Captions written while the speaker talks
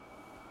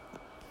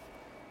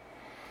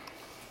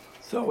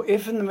So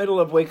if in the middle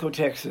of Waco,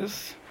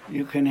 Texas,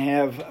 you can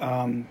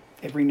have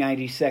every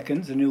 90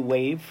 seconds a new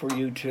wave for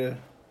you to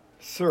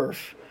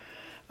surf,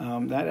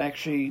 that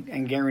actually,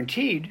 and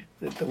guaranteed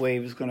that the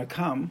wave is going to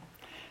come,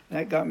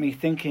 that got me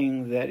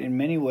thinking that in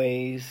many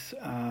ways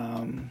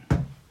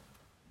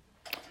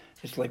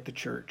it's like the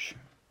church.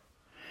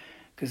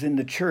 Because in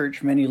the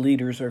church, many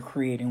leaders are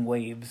creating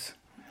waves.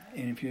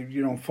 And if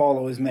you don't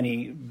follow as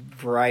many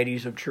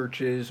varieties of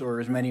churches or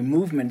as many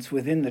movements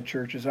within the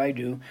church as I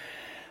do,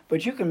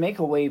 but you can make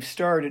a wave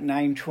start at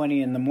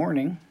 9:20 in the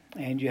morning,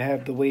 and you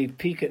have the wave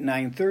peak at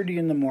 9:30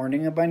 in the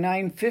morning, and by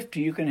 9:50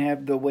 you can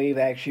have the wave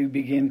actually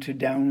begin to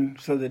down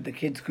so that the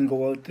kids can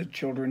go out to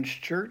children's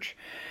church,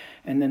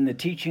 and then the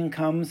teaching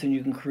comes and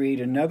you can create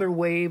another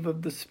wave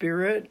of the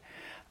Spirit.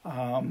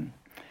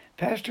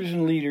 Pastors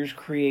and leaders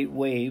create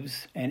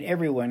waves, and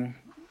everyone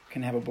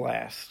can have a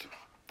blast.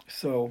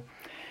 So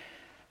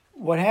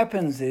what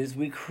happens is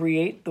we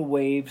create the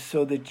wave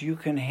so that you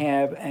can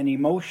have an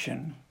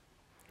emotion,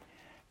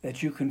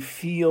 that you can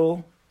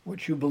feel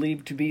what you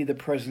believe to be the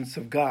presence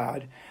of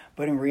God,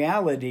 but in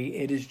reality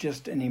it is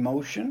just an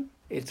emotion.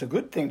 It's a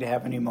good thing to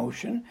have an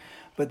emotion,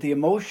 but the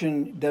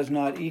emotion does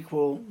not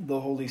equal the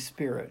Holy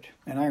Spirit.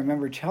 And I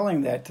remember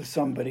telling that to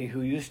somebody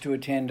who used to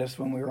attend us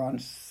when we were on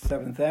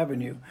 7th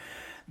Avenue,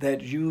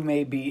 that you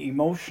may be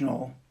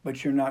emotional,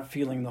 but you're not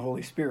feeling the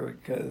Holy Spirit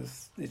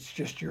because it's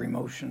just your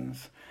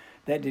emotions.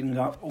 That didn't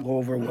go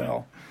over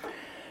well.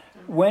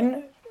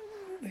 When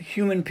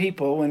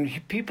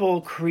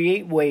people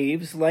create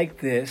waves like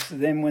this,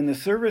 then when the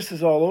service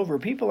is all over,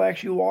 people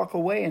actually walk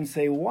away and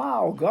say,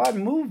 wow, God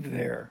moved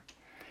there.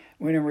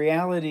 When in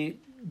reality,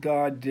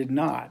 God did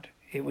not.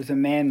 It was a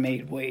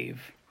man-made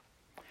wave.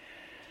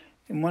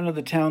 In one of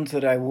the towns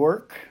that I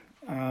work,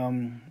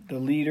 the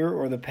leader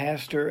or the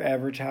pastor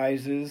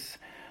advertises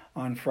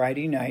on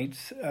Friday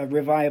nights a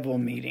revival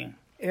meeting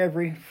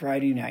every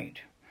Friday night.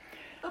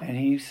 And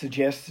he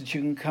suggests that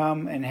you can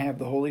come and have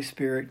the Holy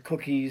Spirit,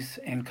 cookies,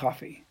 and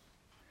coffee.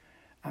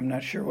 I'm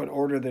not sure what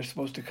order they're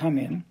supposed to come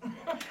in.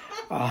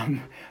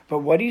 But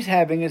what he's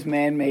having is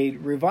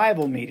man-made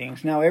revival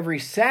meetings. Now, every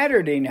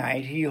Saturday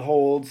night, he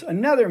holds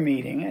another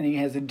meeting, and he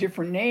has a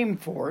different name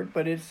for it,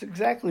 but it's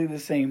exactly the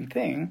same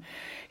thing.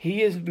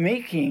 He is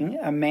making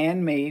a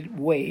man-made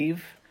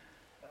wave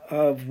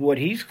of what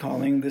he's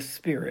calling the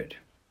Spirit.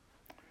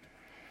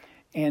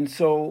 And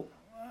so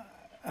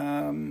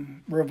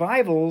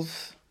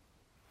revivals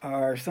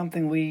are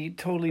something we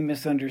totally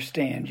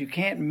misunderstand. You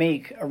can't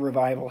make a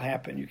revival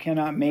happen. You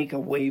cannot make a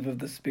wave of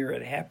the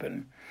Spirit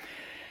happen.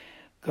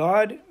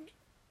 God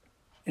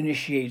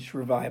initiates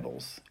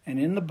revivals. And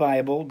in the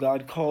Bible,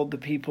 God called the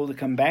people to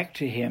come back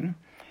to him.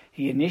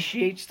 He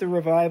initiates the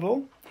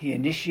revival, he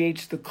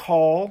initiates the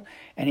call,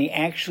 and he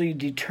actually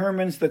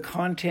determines the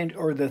content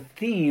or the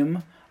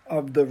theme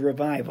of the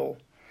revival.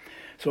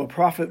 So a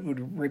prophet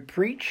would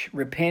preach,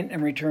 repent,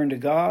 and return to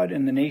God,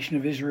 and the nation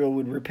of Israel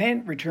would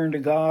repent, return to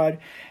God,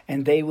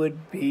 and they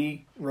would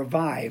be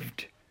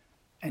revived.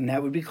 And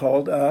that would be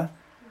called a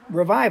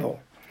revival.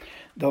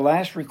 The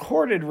last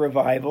recorded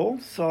revival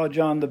saw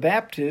John the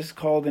Baptist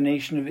call the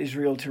nation of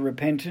Israel to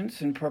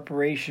repentance in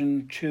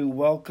preparation to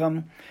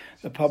welcome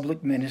the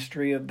public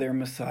ministry of their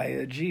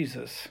Messiah,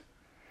 Jesus.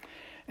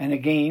 And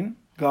again,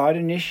 God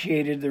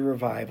initiated the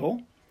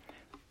revival.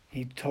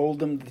 He told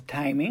them the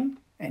timing,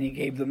 and he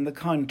gave them the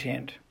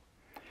content.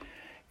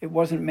 It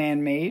wasn't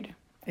man-made,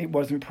 it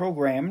wasn't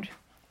programmed,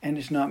 and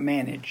it's not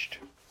managed.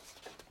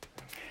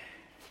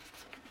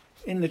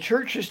 In the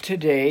churches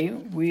today,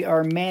 we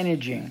are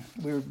managing.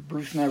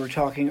 Bruce and I were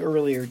talking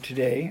earlier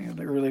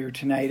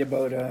tonight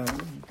about a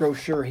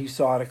brochure he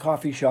saw at a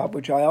coffee shop,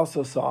 which I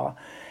also saw,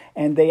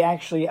 and they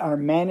actually are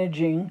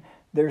managing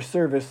their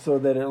service so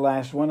that it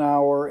lasts 1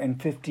 hour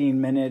and 15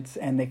 minutes,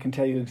 and they can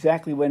tell you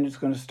exactly when it's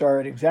going to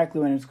start,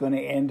 exactly when it's going to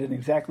end, and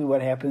exactly what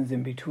happens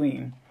in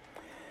between.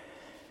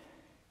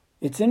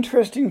 It's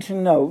interesting to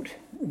note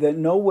that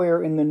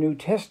nowhere in the New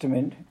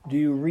Testament do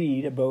you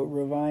read about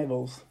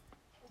revivals.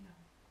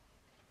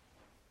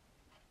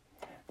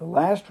 The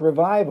last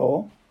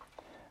revival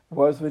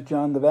was with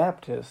John the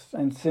Baptist,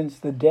 and since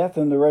the death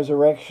and the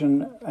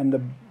resurrection and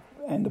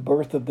the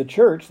birth of the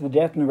church, the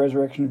death and the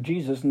resurrection of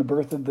Jesus and the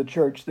birth of the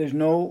church, there's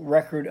no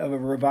record of a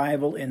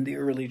revival in the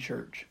early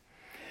church.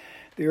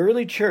 The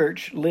early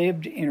church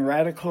lived in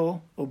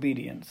radical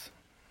obedience.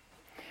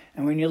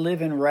 And when you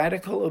live in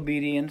radical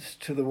obedience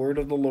to the word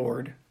of the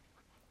Lord,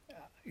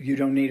 you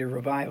don't need a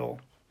revival.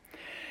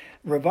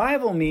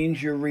 Revival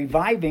means you're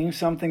reviving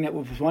something that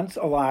was once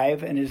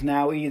alive and is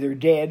now either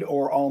dead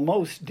or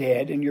almost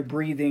dead, and you're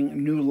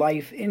breathing new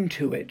life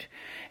into it.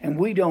 And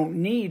we don't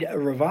need a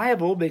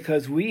revival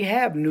because we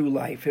have new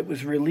life. It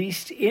was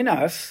released in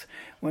us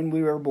when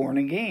we were born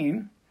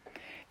again,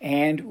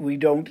 and we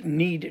don't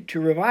need to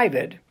revive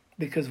it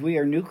because we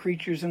are new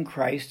creatures in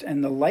Christ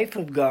and the life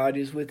of God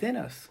is within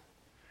us.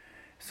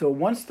 So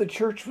once the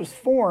church was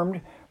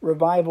formed,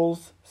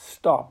 revivals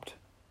stopped,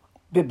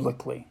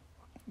 biblically.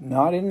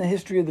 Not in the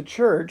history of the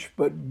church,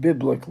 but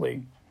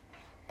biblically.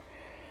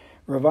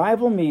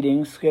 Revival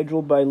meetings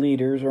scheduled by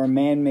leaders are a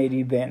man-made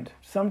event.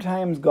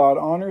 Sometimes God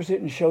honors it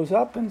and shows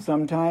up, and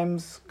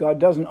sometimes God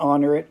doesn't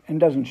honor it and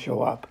doesn't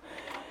show up.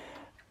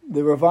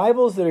 The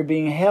revivals that are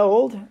being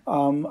held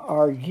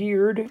are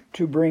geared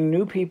to bring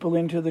new people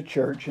into the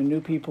church and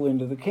new people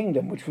into the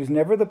kingdom, which was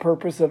never the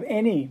purpose of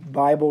any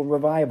Bible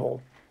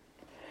revival.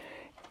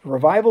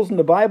 Revivals in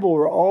the Bible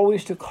were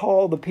always to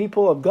call the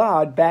people of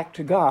God back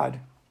to God.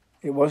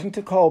 It wasn't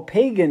to call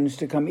pagans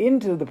to come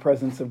into the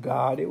presence of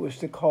God. It was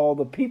to call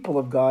the people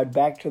of God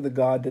back to the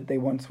God that they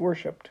once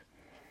worshipped.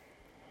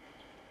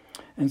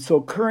 And so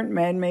current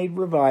man-made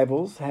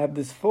revivals have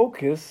this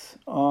focus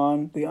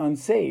on the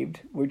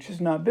unsaved, which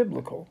is not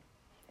biblical.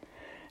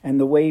 And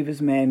the wave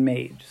is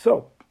man-made.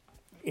 So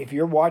if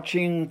you're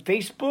watching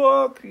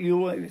Facebook,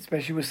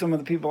 especially with some of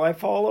the people I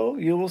follow,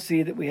 you will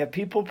see that we have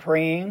people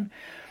praying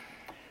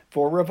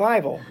for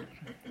revival.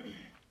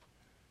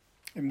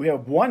 And we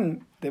have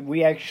one that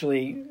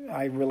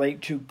I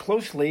relate to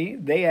closely.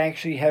 They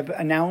actually have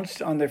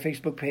announced on their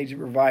Facebook page that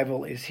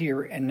revival is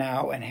here and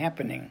now and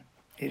happening.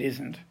 It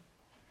isn't.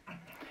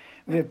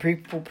 We have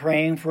people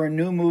praying for a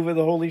new move of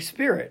the Holy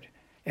Spirit,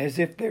 as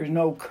if there's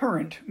no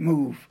current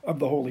move of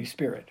the Holy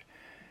Spirit.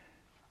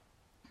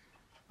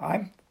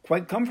 I'm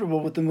quite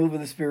comfortable with the move of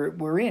the Spirit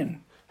we're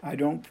in.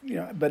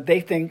 But they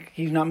think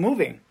he's not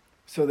moving.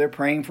 So they're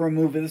praying for a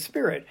move of the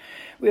Spirit.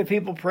 We have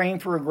people praying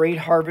for a great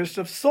harvest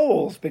of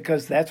souls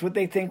because that's what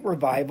they think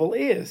revival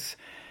is.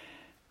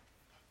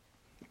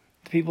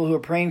 The people who are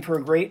praying for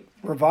a great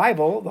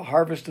revival, the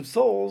harvest of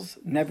souls,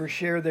 never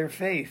share their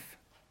faith.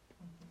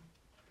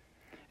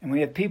 And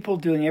we have people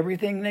doing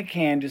everything they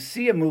can to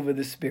see a move of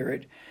the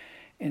Spirit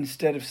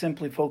instead of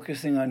simply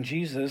focusing on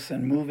Jesus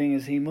and moving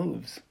as he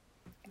moves.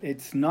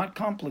 It's not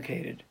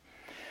complicated.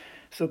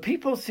 So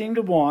people seem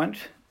to want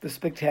the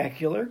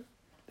spectacular.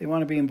 They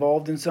want to be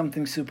involved in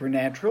something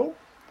supernatural.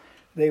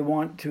 They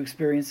want to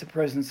experience the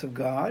presence of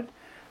God.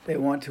 They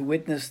want to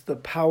witness the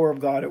power of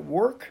God at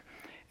work.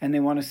 And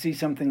they want to see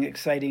something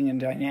exciting and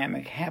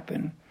dynamic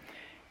happen.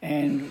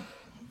 And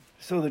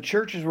so the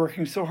church is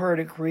working so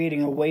hard at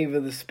creating a wave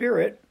of the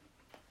Spirit.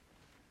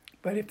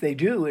 But if they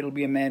do, it'll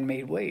be a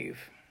man-made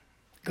wave.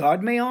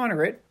 God may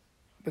honor it,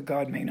 but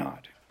God may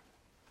not.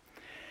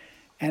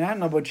 And I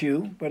don't know about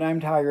you, but I'm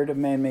tired of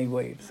man-made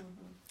waves.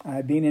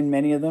 I've been in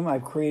many of them.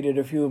 I've created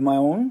a few of my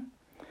own.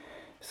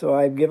 So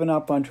I've given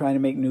up on trying to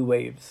make new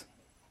waves.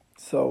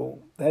 So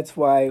that's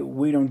why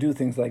we don't do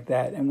things like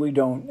that. And we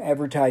don't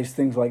advertise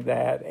things like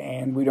that.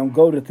 And we don't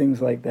go to things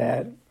like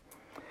that.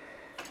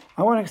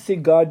 I want to see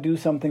God do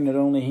something that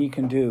only he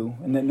can do.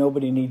 And that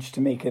nobody needs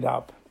to make it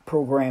up,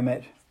 program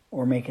it,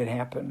 or make it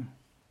happen.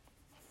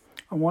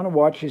 I want to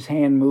watch his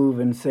hand move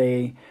and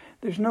say,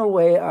 there's no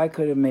way I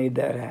could have made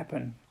that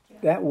happen.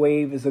 That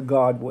wave is a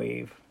God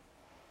wave.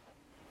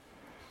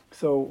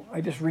 So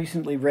I just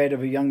recently read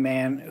of a young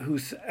man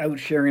who's out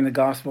sharing the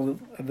gospel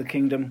of the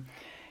kingdom,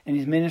 and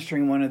he's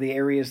ministering one of the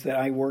areas that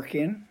I work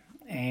in,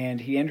 and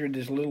he entered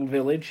this little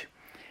village.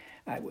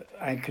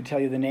 I could tell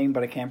you the name,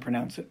 but I can't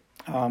pronounce it.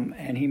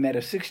 And he met a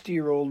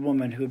 60-year-old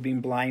woman who had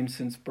been blind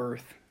since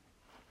birth.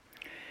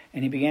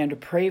 And he began to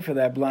pray for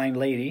that blind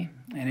lady,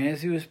 and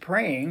as he was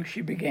praying,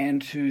 she began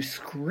to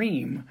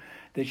scream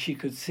that she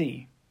could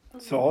see.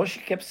 So all she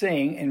kept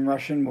saying in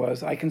Russian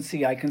was, I can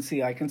see, I can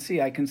see, I can see,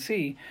 I can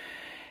see.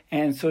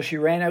 And so she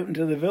ran out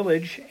into the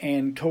village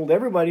and told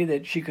everybody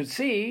that she could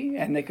see,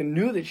 and they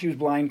knew that she was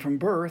blind from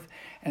birth.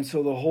 And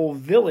so the whole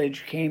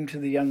village came to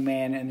the young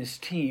man and his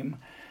team,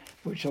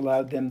 which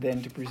allowed them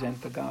then to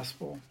present the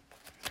gospel.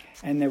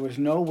 And there was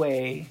no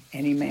way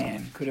any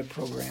man could have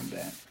programmed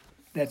that.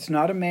 That's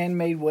not a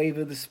man-made wave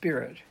of the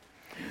Spirit.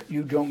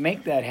 You don't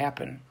make that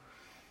happen.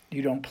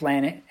 You don't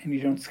plan it, and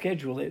you don't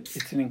schedule it.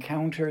 It's an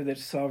encounter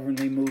that's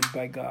sovereignly moved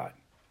by God.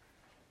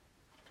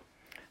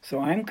 So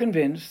I'm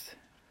convinced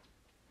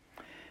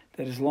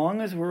that as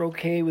long as we're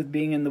okay with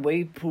being in the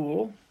wave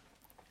pool,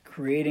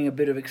 creating a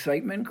bit of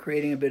excitement,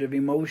 creating a bit of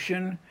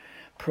emotion,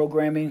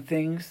 programming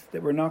things,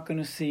 that we're not going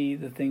to see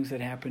the things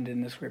that happened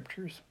in the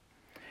scriptures.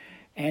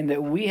 And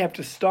that we have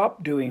to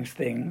stop doing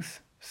things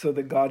so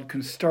that God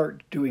can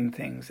start doing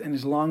things. And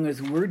as long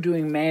as we're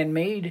doing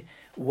man-made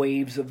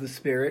waves of the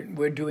Spirit,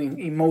 we're doing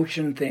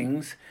emotion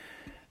things,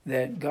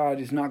 that God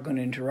is not going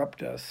to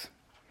interrupt us.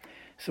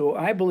 So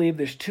I believe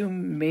there's two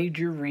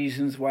major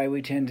reasons why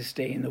we tend to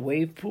stay in the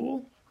wave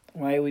pool,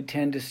 why we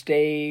tend to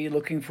stay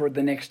looking for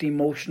the next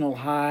emotional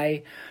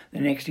high, the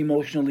next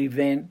emotional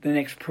event, the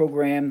next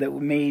program that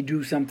may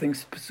do something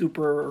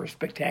super or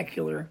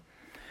spectacular.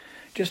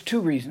 Just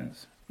two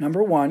reasons.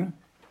 Number one,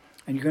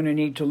 and you're going to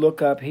need to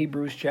look up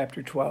Hebrews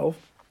chapter 12.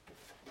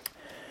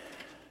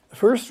 The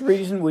first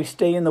reason we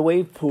stay in the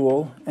wave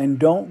pool and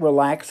don't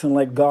relax and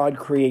let God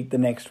create the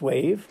next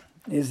wave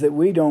is that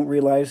we don't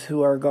realize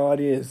who our God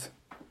is.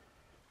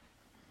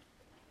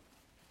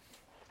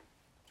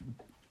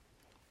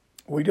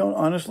 We don't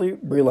honestly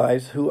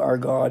realize who our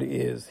God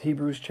is.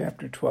 Hebrews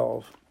chapter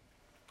 12.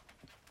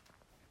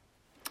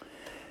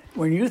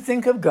 When you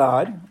think of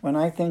God, when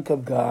I think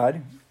of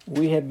God,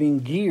 we have been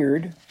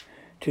geared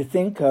to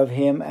think of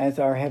him as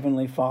our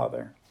Heavenly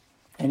Father.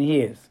 And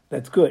he is.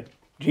 That's good.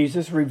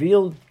 Jesus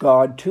revealed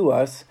God to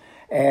us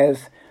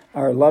as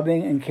our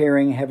loving and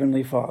caring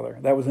Heavenly Father.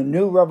 That was a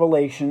new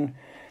revelation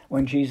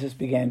when Jesus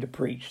began to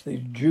preach. The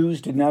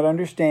Jews did not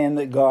understand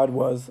that God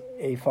was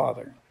a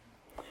Father.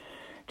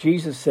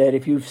 Jesus said,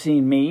 if you've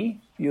seen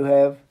me, you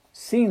have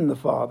seen the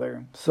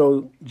Father.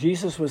 So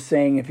Jesus was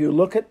saying, if you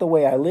look at the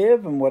way I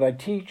live and what I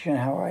teach and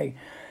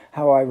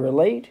how I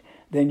relate,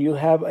 then you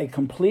have a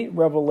complete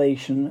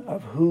revelation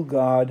of who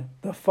God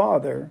the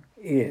Father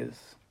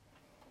is.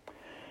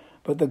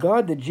 But the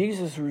God that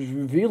Jesus was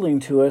revealing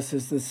to us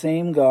is the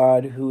same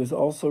God who is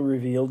also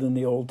revealed in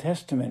the Old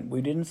Testament.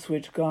 We didn't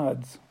switch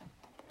gods.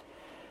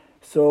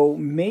 So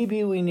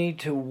maybe we need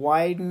to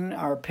widen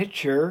our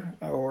picture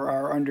or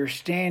our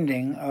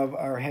understanding of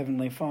our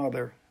Heavenly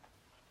Father.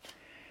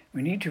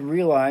 We need to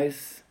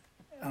realize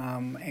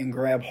and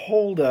grab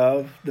hold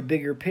of the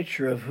bigger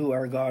picture of who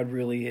our God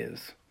really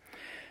is.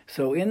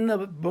 So in the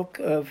book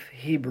of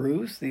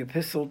Hebrews, the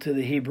epistle to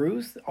the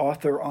Hebrews,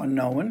 author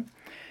unknown,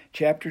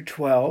 chapter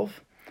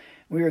 12,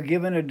 we are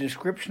given a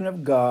description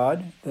of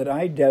God that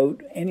I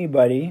doubt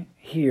anybody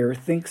here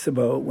thinks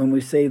about when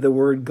we say the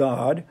word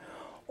God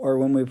or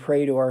when we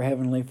pray to our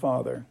Heavenly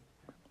Father.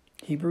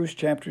 Hebrews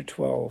chapter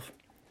 12,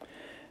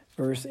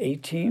 verse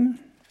 18,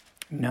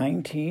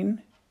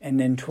 19, and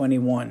then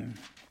 21.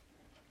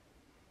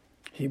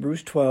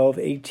 Hebrews 12,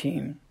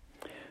 18.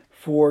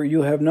 For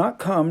you have not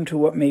come to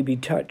what may be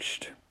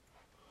touched,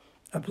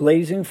 a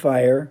blazing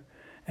fire,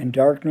 and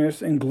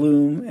darkness, and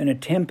gloom, and a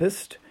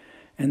tempest,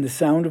 and the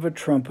sound of a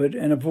trumpet,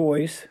 and a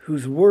voice,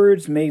 whose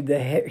words made the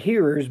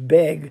hearers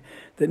beg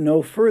that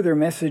no further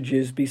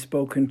messages be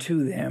spoken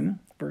to them.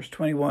 Verse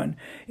 21.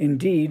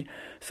 Indeed,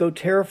 so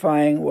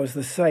terrifying was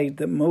the sight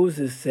that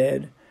Moses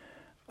said,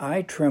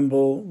 I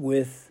tremble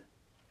with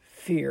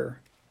fear.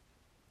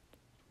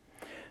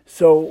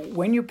 So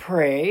when you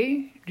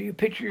pray, do you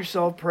picture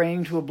yourself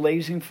praying to a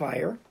blazing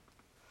fire?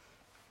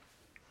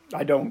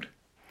 I don't.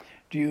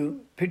 Do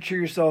you picture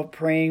yourself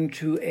praying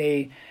to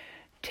a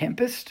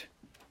tempest?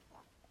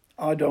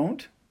 I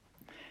don't.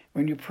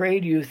 When you pray,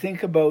 do you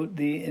think about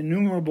the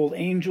innumerable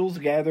angels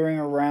gathering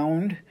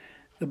around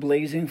the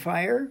blazing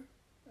fire?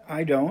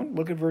 I don't.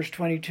 Look at verse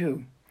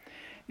 22.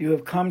 You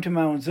have come to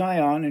Mount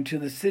Zion and to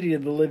the city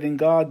of the living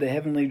God, the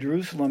heavenly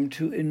Jerusalem,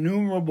 to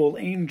innumerable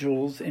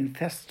angels in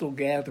festal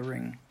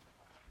gathering.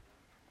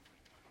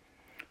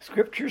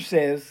 Scripture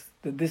says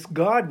that this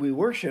God we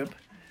worship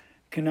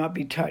cannot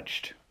be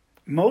touched.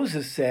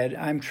 Moses said,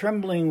 I'm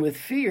trembling with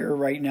fear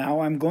right now.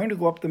 I'm going to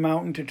go up the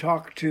mountain to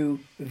talk to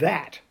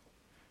that,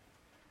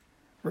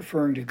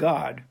 referring to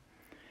God.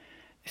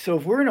 So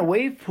if we're in a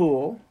wave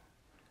pool,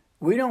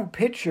 we don't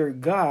picture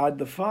God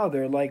the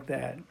Father like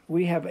that.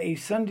 We have a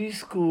Sunday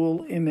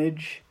school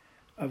image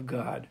of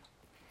God.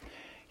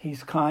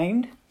 He's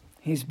kind,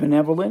 he's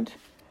benevolent,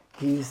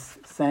 he's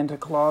Santa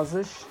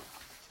Claus-ish.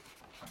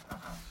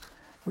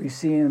 We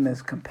see him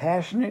as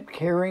compassionate,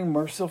 caring,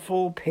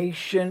 merciful,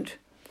 patient,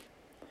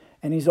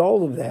 and he's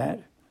all of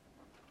that.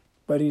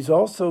 But he's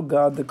also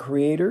God the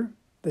Creator,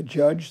 the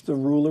Judge, the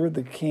Ruler,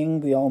 the King,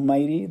 the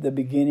Almighty, the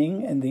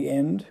beginning and the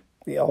end,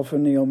 the Alpha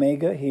and the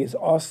Omega. He is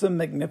awesome,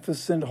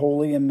 magnificent,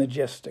 holy, and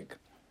majestic.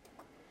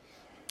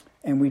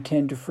 And we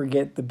tend to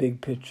forget the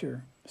big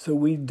picture. So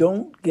we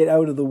don't get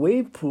out of the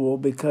wave pool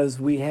because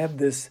we have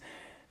this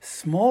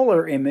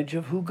smaller image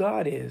of who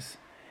God is.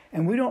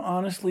 And we don't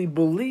honestly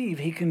believe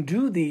he can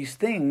do these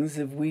things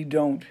if we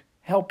don't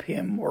help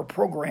him or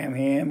program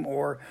him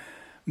or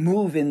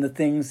move in the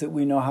things that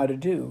we know how to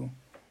do.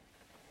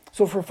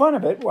 So for fun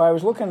of it, while I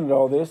was looking at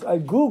all this, I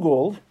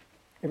Googled,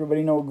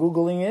 everybody know what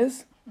Googling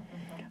is?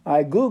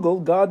 I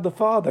Googled God the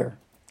Father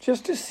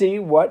just to see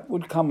what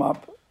would come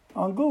up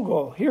on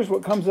Google. Here's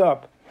what comes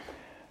up.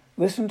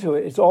 Listen to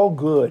it. It's all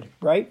good,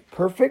 right?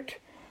 Perfect,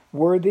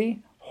 worthy,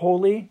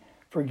 holy,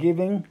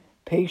 forgiving,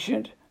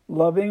 patient,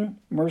 loving,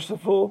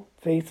 merciful,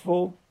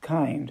 faithful,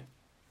 kind.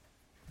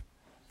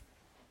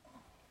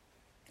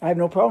 I have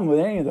no problem with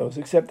any of those,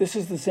 except this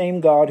is the same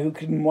God who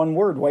could in one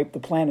word wipe the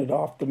planet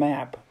off the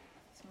map.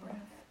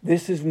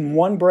 This is in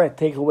one breath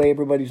take away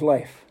everybody's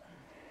life.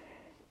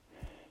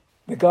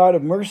 The God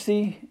of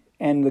mercy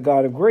and the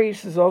God of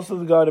grace is also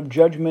the God of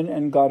judgment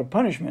and God of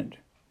punishment.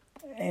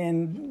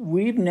 And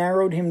we've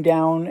narrowed him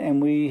down,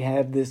 and we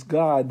have this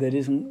God that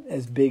isn't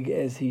as big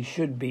as he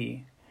should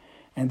be.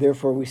 And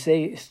therefore we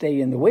stay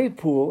in the wave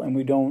pool and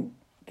we don't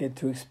get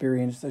to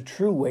experience the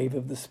true wave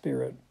of the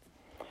Spirit.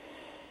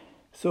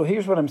 So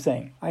here's what I'm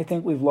saying. I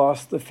think we've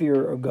lost the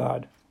fear of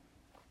God.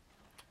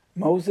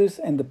 Moses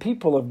and the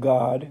people of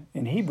God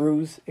in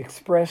Hebrews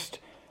expressed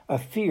a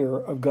fear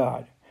of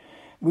God.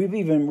 We've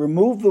even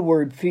removed the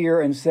word fear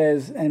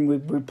and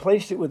we've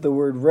replaced it with the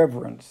word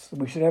reverence.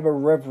 We should have a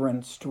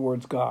reverence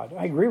towards God.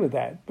 I agree with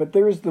that. But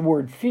there is the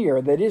word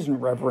fear that isn't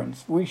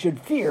reverence. We should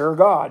fear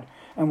God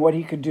and what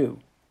he could do.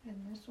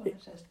 It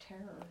says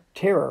terror.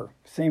 Terror,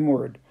 same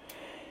word.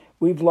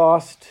 We've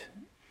lost,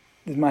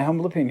 this is my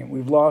humble opinion,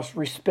 we've lost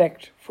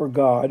respect for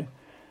God,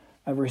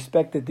 a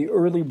respect that the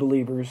early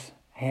believers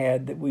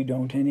had that we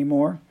don't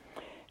anymore.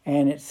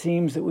 And it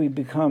seems that we've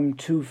become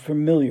too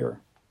familiar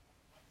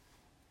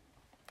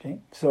Okay,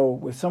 so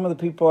with some of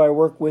the people I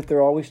work with,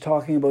 they're always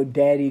talking about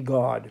Daddy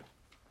God.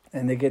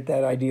 And they get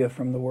that idea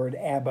from the word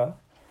Abba,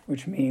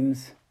 which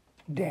means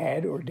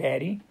dad or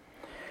daddy.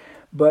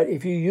 But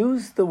if you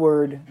use the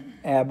word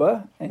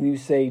Abba and you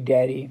say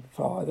Daddy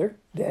Father,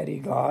 Daddy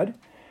God,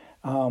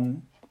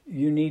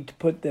 you need to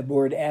put the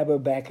word Abba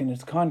back in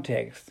its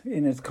context.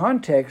 In its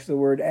context, the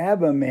word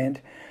Abba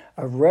meant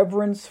a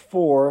reverence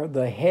for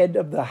the head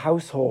of the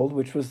household,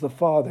 which was the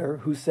father,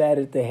 who sat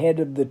at the head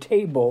of the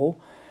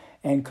table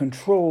and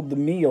controlled the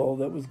meal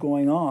that was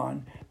going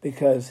on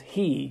because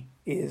he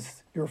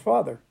is your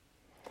father.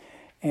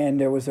 And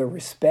there was a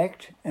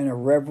respect and a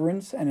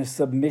reverence and a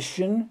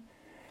submission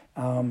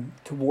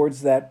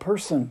towards that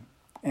person.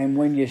 And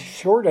when you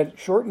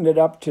shortened it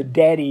up to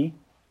daddy,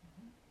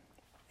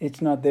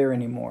 it's not there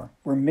anymore.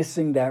 We're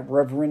missing that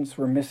reverence.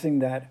 We're missing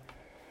that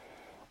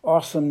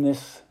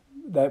awesomeness,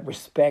 that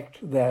respect,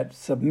 that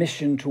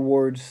submission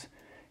towards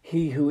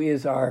he who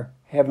is our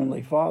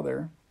Heavenly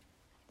Father.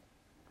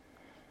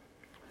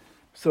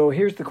 So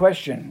here's the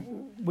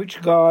question.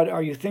 Which God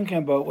are you thinking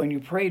about when you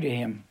pray to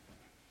him?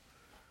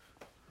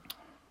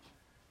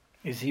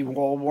 Is he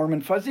all warm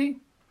and fuzzy,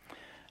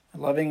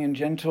 loving and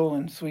gentle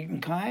and sweet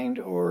and kind?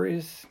 Or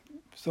is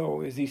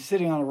he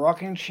sitting on a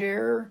rocking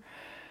chair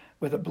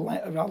with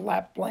a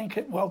lap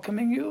blanket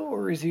welcoming you?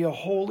 Or is he a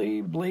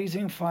holy,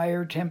 blazing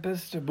fire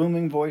tempest, a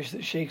booming voice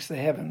that shakes the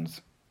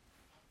heavens?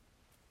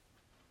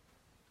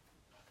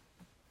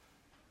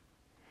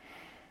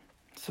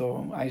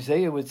 So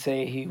Isaiah would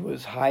say he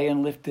was high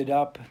and lifted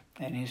up,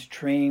 and his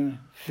train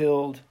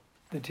filled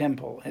the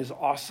temple. His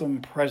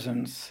awesome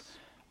presence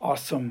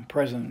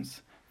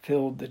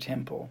filled the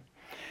temple.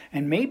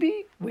 And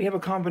maybe we have a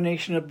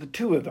combination of the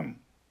two of them.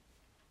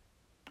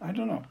 I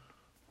don't know.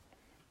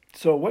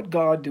 So what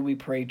God do we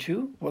pray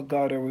to? What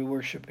God are we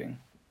worshiping?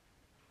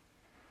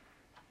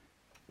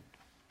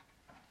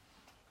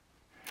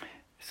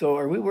 So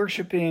are we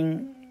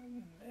worshiping,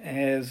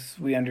 as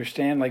we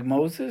understand, like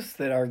Moses,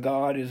 that our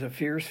God is a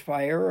fierce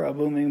fire, a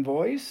booming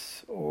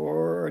voice?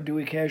 Or do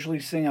we casually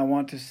sing, I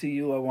want to see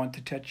you, I want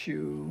to touch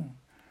you?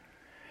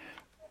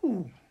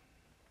 Ooh.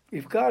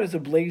 If God is a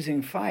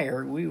blazing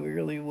fire, we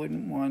really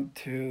wouldn't want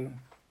to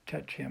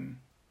touch him.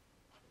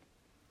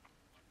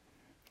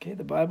 Okay,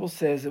 the Bible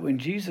says that when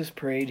Jesus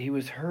prayed, he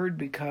was heard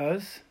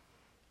because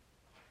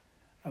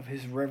of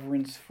his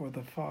reverence for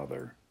the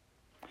Father.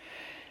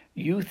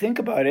 You think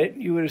about it,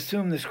 you would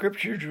assume the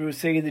scriptures would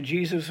say that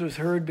Jesus was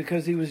heard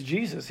because he was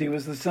Jesus. He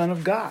was the Son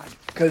of God,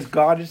 because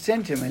God had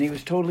sent him and he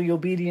was totally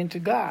obedient to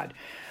God.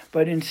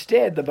 But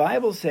instead, the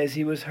Bible says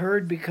he was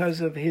heard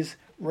because of his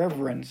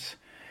reverence.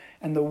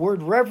 And the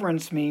word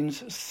reverence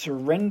means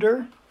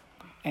surrender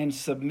and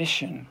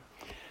submission.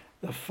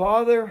 The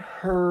Father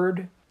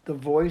heard the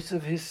voice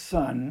of his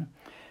Son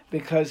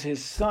because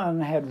his Son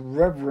had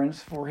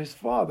reverence for his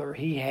Father.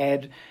 He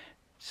had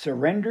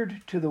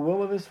surrendered to the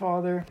will of his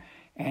Father,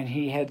 and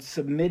he had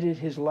submitted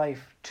his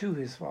life to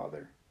his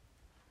Father.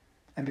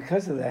 And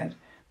because of that,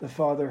 the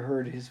Father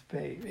heard his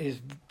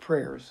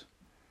prayers.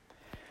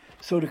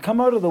 So to come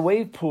out of the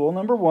wave pool,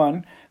 number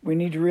one, we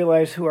need to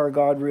realize who our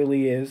God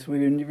really is. We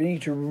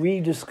need to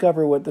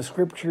rediscover what the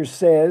Scripture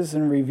says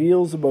and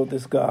reveals about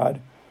this God.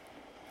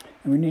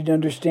 And we need to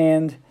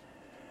understand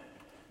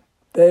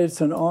that it's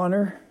an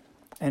honor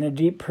and a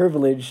deep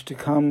privilege to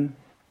come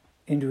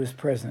into his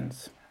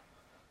presence.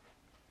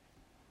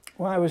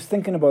 When I was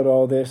thinking about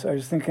all this, I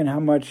was thinking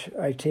how much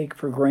I take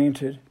for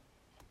granted.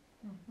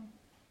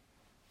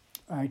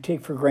 I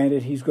take for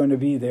granted he's going to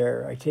be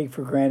there. I take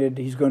for granted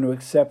he's going to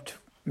accept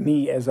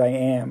me as I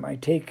am.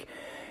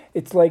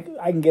 It's like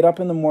I can get up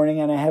in the morning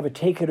and I have a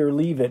take it or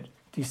leave it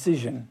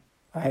decision.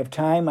 I have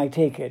time, I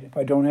take it. If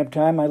I don't have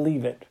time, I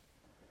leave it.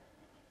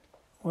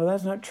 Well,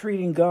 that's not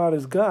treating God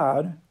as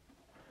God.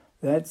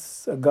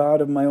 That's a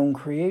God of my own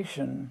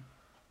creation.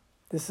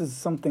 This is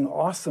something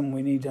awesome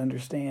we need to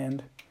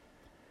understand.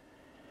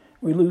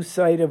 We lose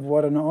sight of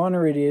what an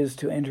honor it is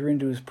to enter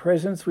into his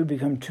presence. We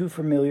become too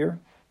familiar.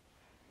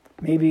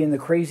 Maybe in the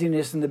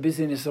craziness and the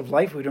busyness of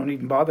life, we don't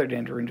even bother to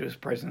enter into his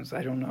presence.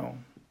 I don't know.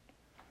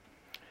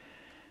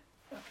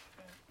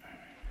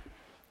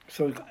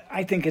 So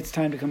I think it's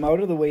time to come out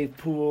of the wave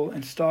pool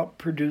and stop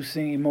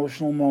producing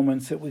emotional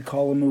moments that we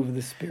call a move of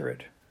the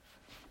Spirit.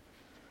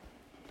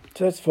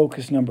 So that's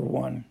focus number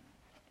one.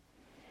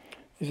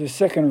 There's a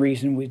second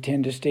reason we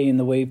tend to stay in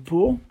the wave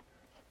pool.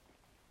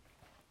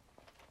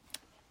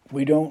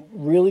 We don't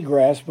really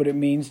grasp what it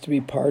means to be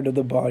part of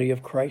the body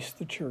of Christ,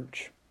 the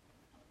church.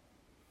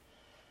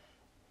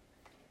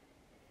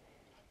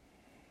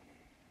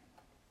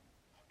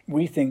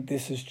 We think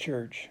this is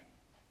church.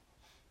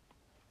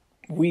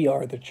 We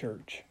are the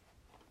church.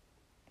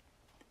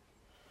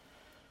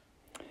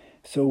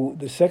 So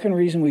the second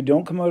reason we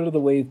don't come out of the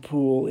wave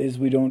pool is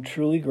we don't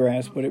truly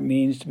grasp what it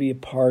means to be a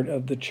part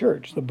of the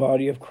church, the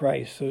body of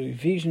Christ. So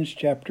Ephesians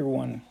chapter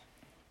 1.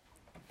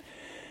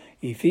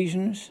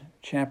 Ephesians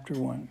chapter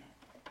 1.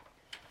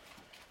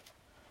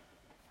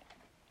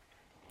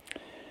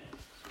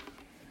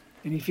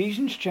 In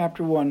Ephesians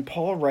chapter 1,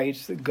 Paul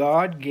writes that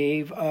God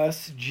gave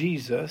us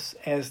Jesus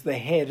as the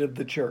head of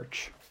the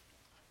church.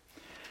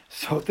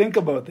 So think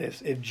about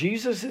this. If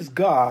Jesus is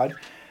God,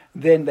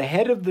 then the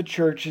head of the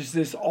church is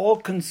this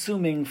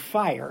all-consuming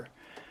fire.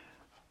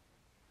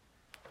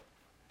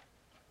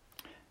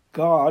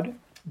 God,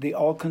 the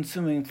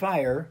all-consuming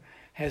fire,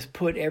 has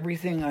put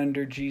everything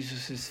under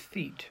Jesus'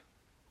 feet.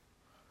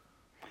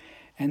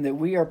 And that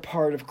we are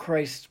part of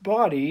Christ's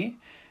body,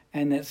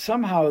 and that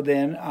somehow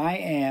then I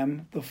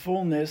am the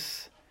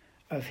fullness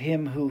of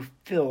him who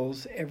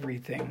fills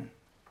everything.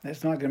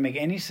 That's not going to make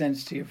any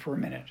sense to you for a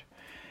minute.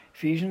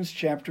 Ephesians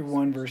chapter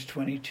 1, verse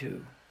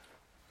 22.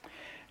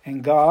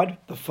 And God,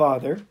 the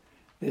Father,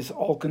 this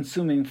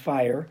all-consuming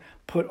fire,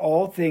 put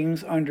all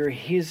things under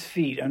his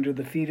feet, under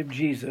the feet of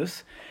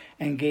Jesus,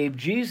 and gave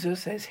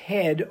Jesus as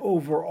head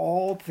over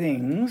all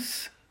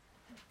things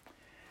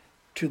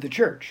to the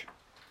church.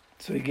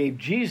 So he gave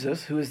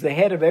Jesus, who is the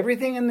head of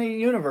everything in the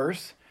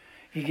universe,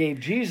 he gave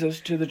Jesus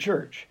to the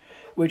church,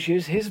 which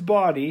is his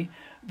body,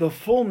 the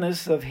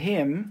fullness of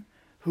him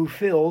who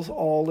fills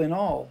all in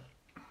all.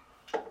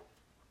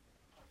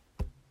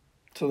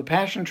 So the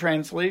Passion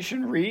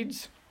Translation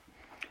reads,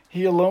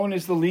 he alone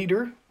is the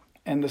leader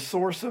and the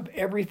source of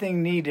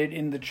everything needed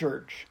in the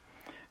church.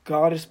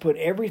 God has put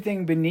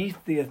everything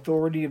beneath the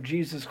authority of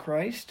Jesus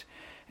Christ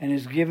and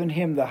has given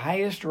him the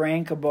highest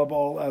rank above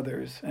all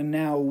others. And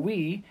now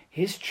we,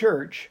 his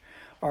church,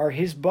 are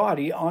his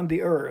body on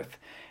the earth,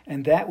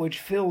 and that which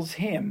fills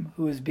him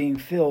who is being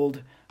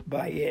filled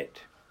by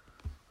it.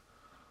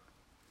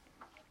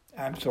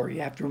 I'm sorry,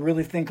 you have to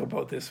really think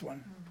about this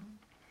one.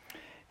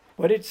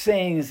 What it's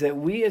saying is that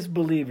we as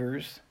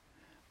believers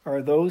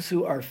are those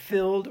who are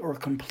filled or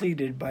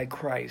completed by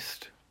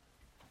Christ,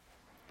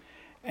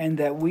 and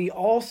that we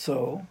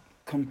also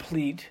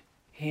complete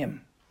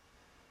him,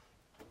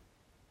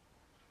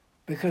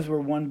 because we're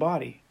one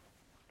body.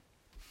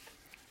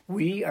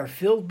 We are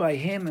filled by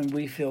him and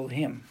we fill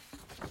him.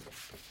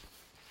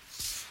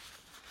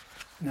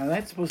 Now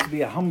that's supposed to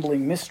be a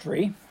humbling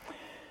mystery.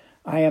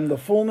 I am the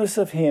fullness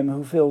of him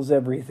who fills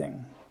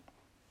everything.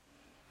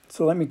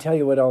 So let me tell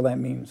you what all that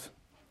means.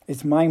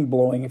 It's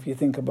mind-blowing if you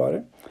think about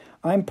it.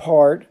 I'm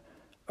part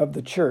of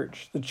the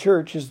church. The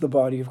church is the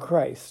body of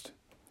Christ.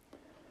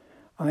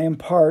 I am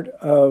part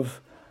of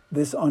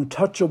this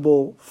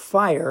untouchable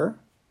fire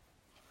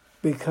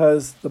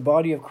because the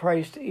body of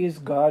Christ is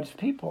God's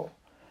people.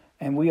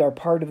 And we are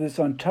part of this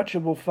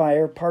untouchable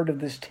fire, part of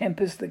this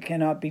tempest that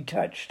cannot be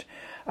touched.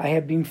 I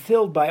have been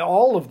filled by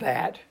all of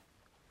that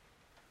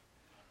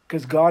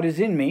because God is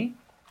in me,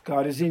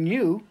 God is in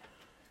you,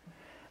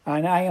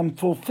 and I am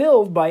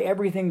fulfilled by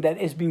everything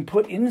that is being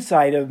put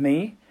inside of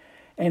me,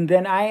 and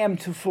then I am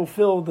to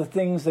fulfill the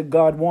things that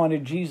God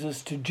wanted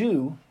Jesus to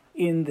do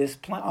in this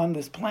on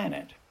this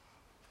planet.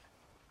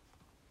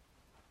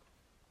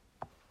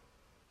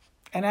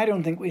 And I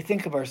don't think we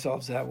think of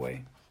ourselves that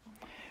way.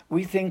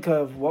 We think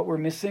of what we're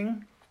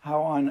missing,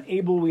 how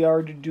unable we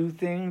are to do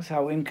things,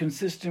 how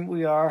inconsistent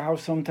we are, how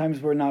sometimes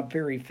we're not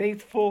very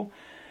faithful.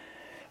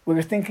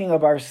 We're thinking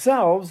of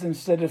ourselves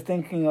instead of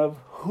thinking of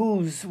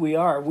whose we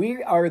are.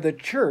 We are the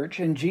church,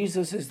 and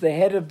Jesus is the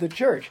head of the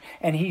church,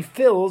 and he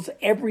fills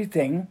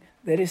everything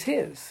that is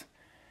his,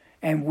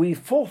 and we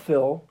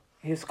fulfill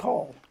his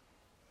call.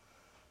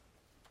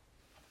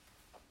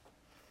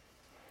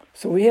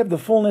 So we have the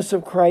fullness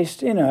of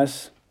Christ in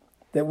us,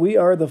 that we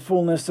are the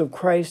fullness of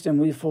Christ and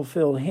we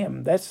fulfill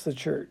him. That's the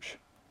church.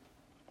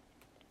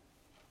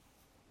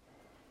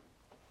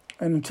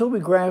 And until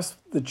we grasp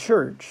the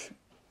church,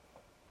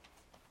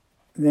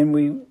 then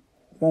we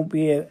won't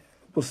be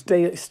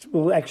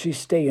we'll actually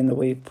stay in the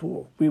wave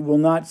pool. We will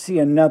not see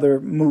another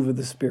move of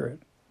the Spirit.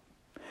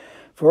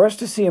 For us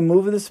to see a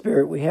move of the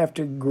Spirit, we have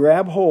to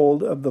grab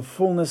hold of the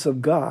fullness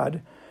of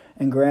God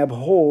and grab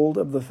hold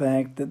of the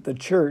fact that the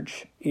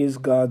church is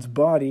God's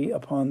body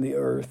upon the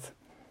earth,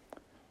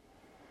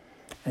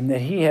 and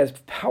that he has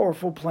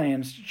powerful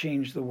plans to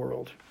change the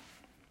world.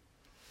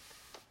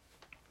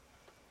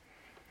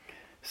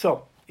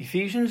 So,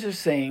 Ephesians is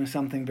saying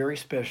something very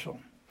special,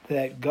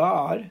 that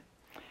God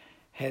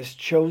has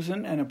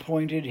chosen and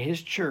appointed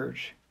his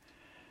church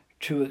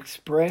to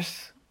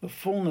express the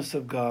fullness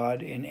of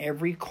God in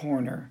every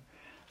corner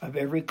of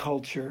every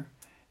culture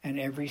and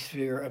every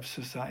sphere of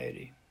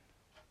society.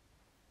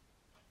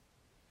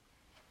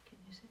 Can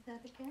you say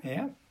that again?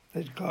 Yeah,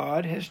 that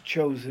God has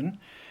chosen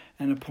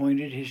and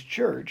appointed his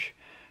church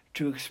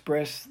to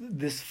express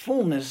this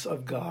fullness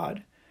of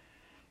God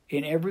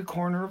in every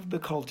corner of the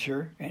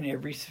culture and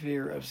every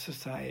sphere of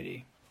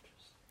society.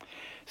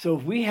 So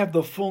if we have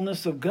the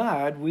fullness of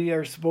God, we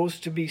are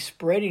supposed to be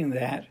spreading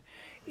that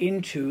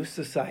into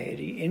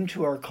society,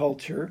 into our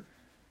culture.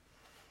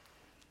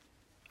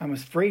 I'm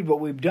afraid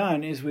what we've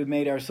done is we've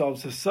made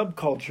ourselves a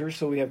subculture.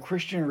 So we have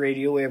Christian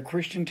radio, we have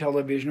Christian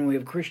television, we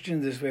have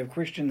Christian this, we have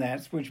Christian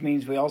that, which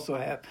means we also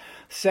have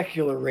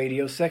secular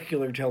radio,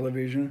 secular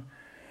television.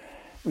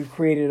 We've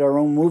created our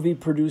own movie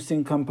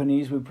producing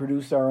companies. We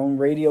produce our own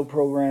radio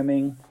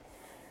programming.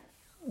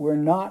 We're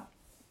not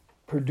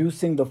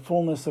producing the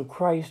fullness of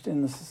Christ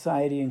in the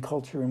society and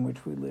culture in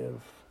which we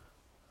live.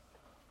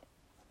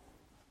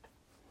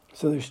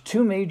 So there's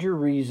two major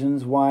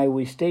reasons why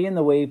we stay in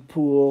the wave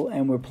pool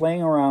and we're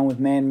playing around with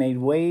man-made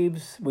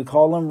waves. We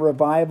call them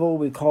revival.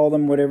 We call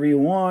them whatever you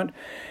want.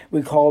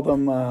 We call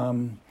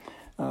them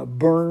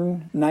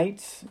burn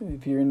nights.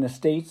 If you're in the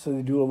States, so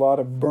they do a lot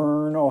of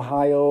burn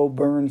Ohio,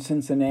 burn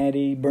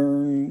Cincinnati,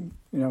 burn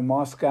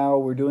Moscow.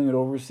 We're doing it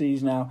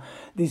overseas now.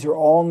 These are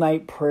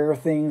all-night prayer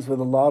things with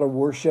a lot of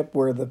worship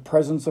where the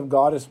presence of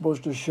God is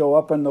supposed to show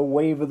up and the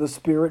wave of the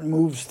Spirit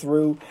moves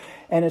through.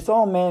 And it's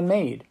all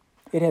man-made.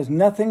 It has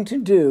nothing to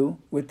do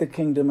with the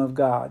kingdom of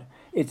God.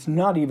 It's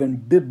not even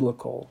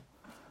biblical.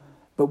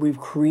 But we've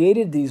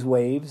created these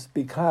waves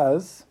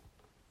because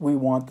we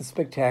want the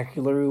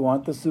spectacular, we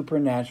want the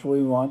supernatural,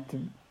 we want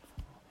to...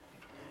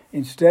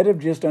 Instead of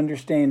just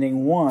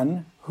understanding,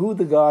 one, who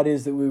the God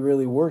is that we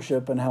really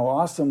worship and how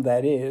awesome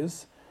that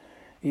is,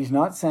 He's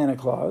not Santa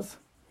Claus.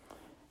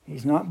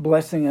 He's not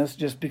blessing us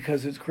just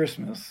because it's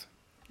Christmas.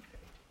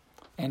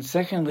 And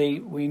secondly,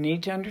 we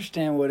need to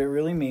understand what it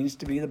really means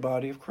to be the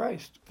body of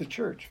Christ, the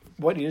church.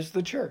 What is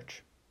the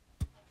church?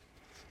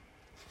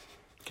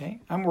 Okay,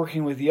 I'm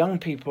working with young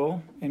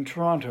people in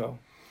Toronto,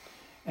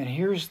 and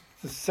here's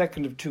the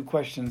second of two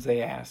questions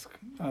they ask.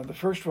 The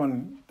first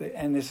one,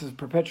 and this is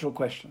perpetual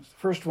questions. The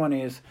first one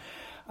is,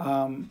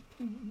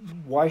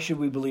 why should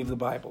we believe the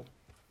Bible?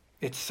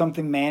 It's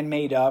something man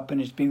made up, and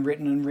it's been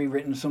written and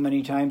rewritten so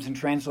many times and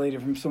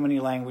translated from so many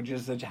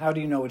languages that how do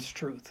you know it's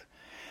truth?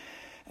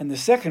 And the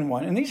second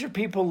one, and these are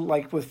people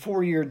like with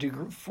four-year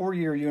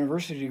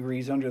university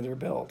degrees under their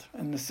belt.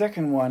 And the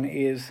second one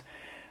is,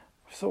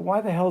 so why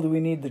the hell do we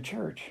need the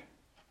church?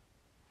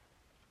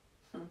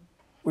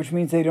 Which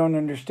means they don't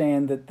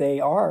understand that they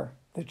are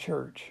the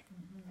church.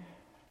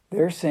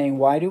 They're saying,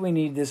 why do we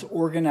need this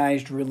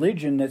organized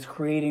religion that's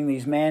creating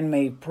these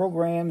man-made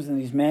programs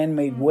and these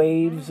man-made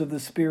waves of the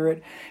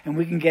Spirit? And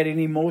we can get an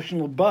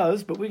emotional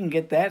buzz, but we can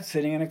get that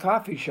sitting in a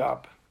coffee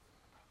shop.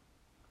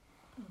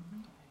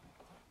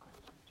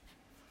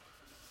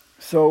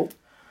 So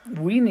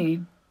we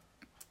need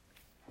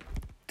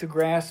to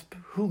grasp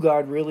who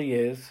God really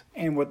is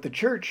and what the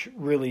church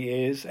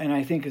really is. And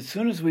I think as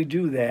soon as we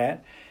do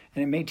that,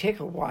 and it may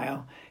take a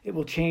while, it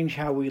will change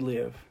how we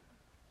live.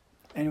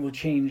 And it will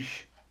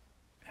change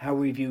how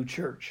we view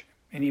church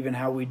and even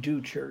how we do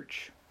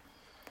church.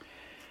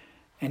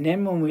 And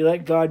then when we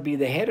let God be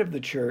the head of the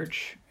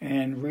church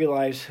and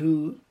realize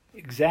who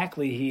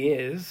exactly He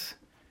is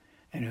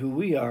and who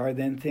we are,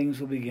 then things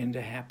will begin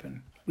to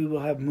happen. We will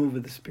have move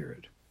of the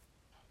Spirit.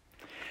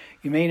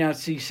 You may not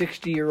see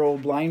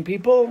 60-year-old blind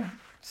people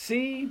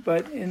see,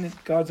 but in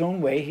God's own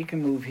way, He can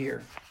move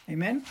here.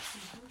 Amen?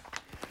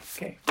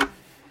 Okay.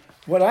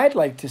 What I'd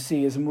like to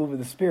see is a move of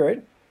the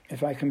Spirit,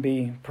 if I can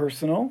be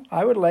personal.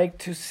 I would like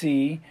to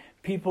see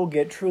people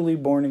get truly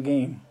born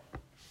again.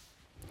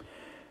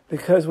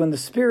 Because when the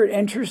Spirit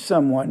enters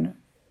someone,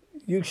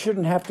 you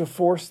shouldn't have to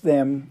force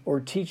them or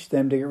teach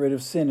them to get rid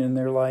of sin in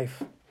their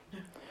life.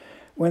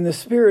 When the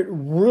Spirit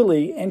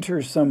really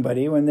enters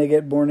somebody, when they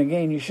get born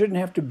again, you shouldn't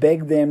have to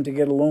beg them to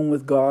get alone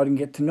with God and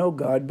get to know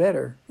God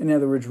better. In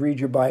other words, read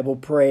your Bible,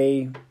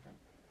 pray.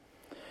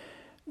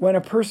 When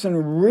a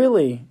person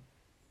really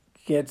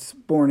gets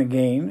born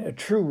again, a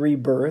true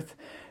rebirth,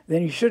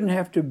 then you shouldn't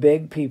have to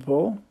beg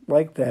people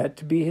like that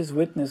to be His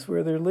witness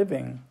where they're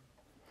living.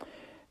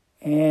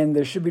 And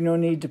there should be no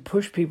need to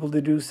push people to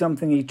do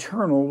something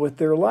eternal with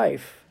their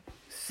life.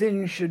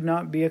 Sin should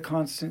not be a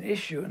constant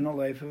issue in the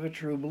life of a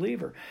true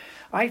believer.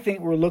 I think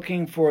we're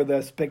looking for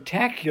the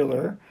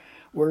spectacular,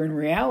 where in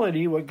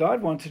reality what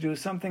God wants to do is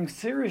something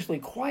seriously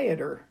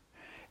quieter.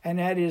 And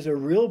that is a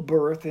real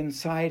birth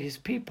inside His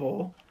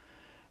people,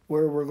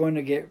 where we're going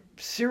to get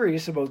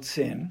serious about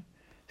sin,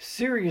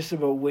 serious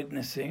about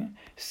witnessing,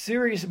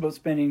 serious about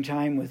spending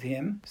time with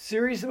Him,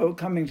 serious about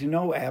coming to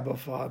know Abba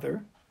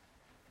Father.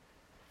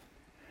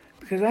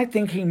 Because I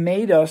think He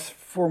made us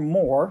for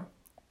more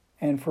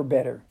and for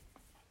better.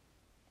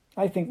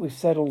 I think we've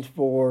settled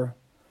for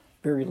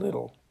very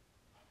little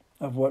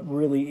of what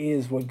really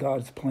is what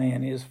God's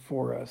plan is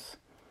for us.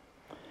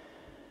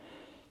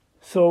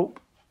 So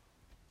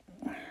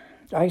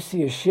I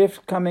see a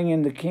shift coming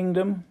in the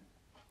kingdom,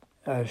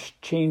 a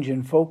change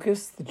in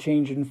focus. The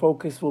change in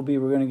focus will be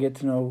we're going to get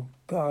to know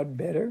God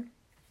better,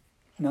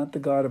 not the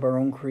God of our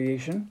own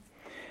creation,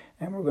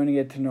 and we're going to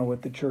get to know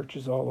what the church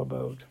is all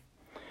about.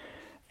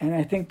 And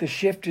I think the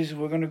shift is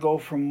we're going to go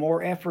from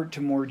more effort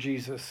to more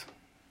Jesus.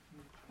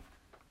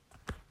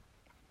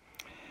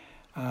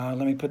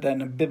 Let me put that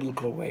in a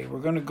biblical way. We're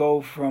going to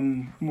go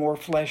from more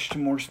flesh to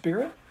more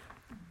spirit.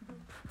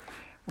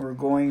 We're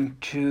going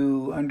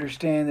to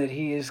understand that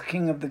He is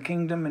King of the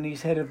kingdom and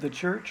He's head of the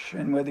church.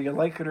 And whether you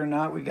like it or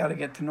not, we got to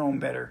get to know Him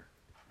better.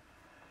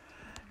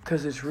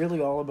 Because it's really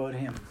all about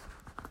Him.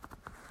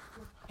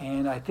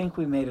 And I think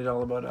we made it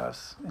all about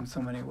us in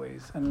so many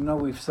ways. And I know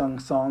we've sung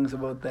songs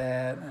about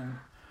that. And,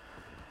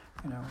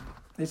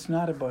 it's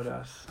not about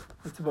us.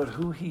 It's about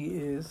who He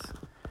is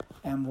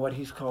and what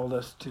He's called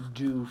us to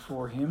do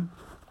for Him,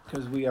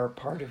 because we are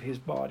part of His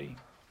body.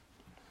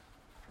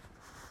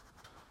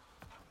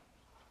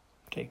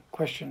 Okay,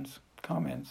 questions, comments?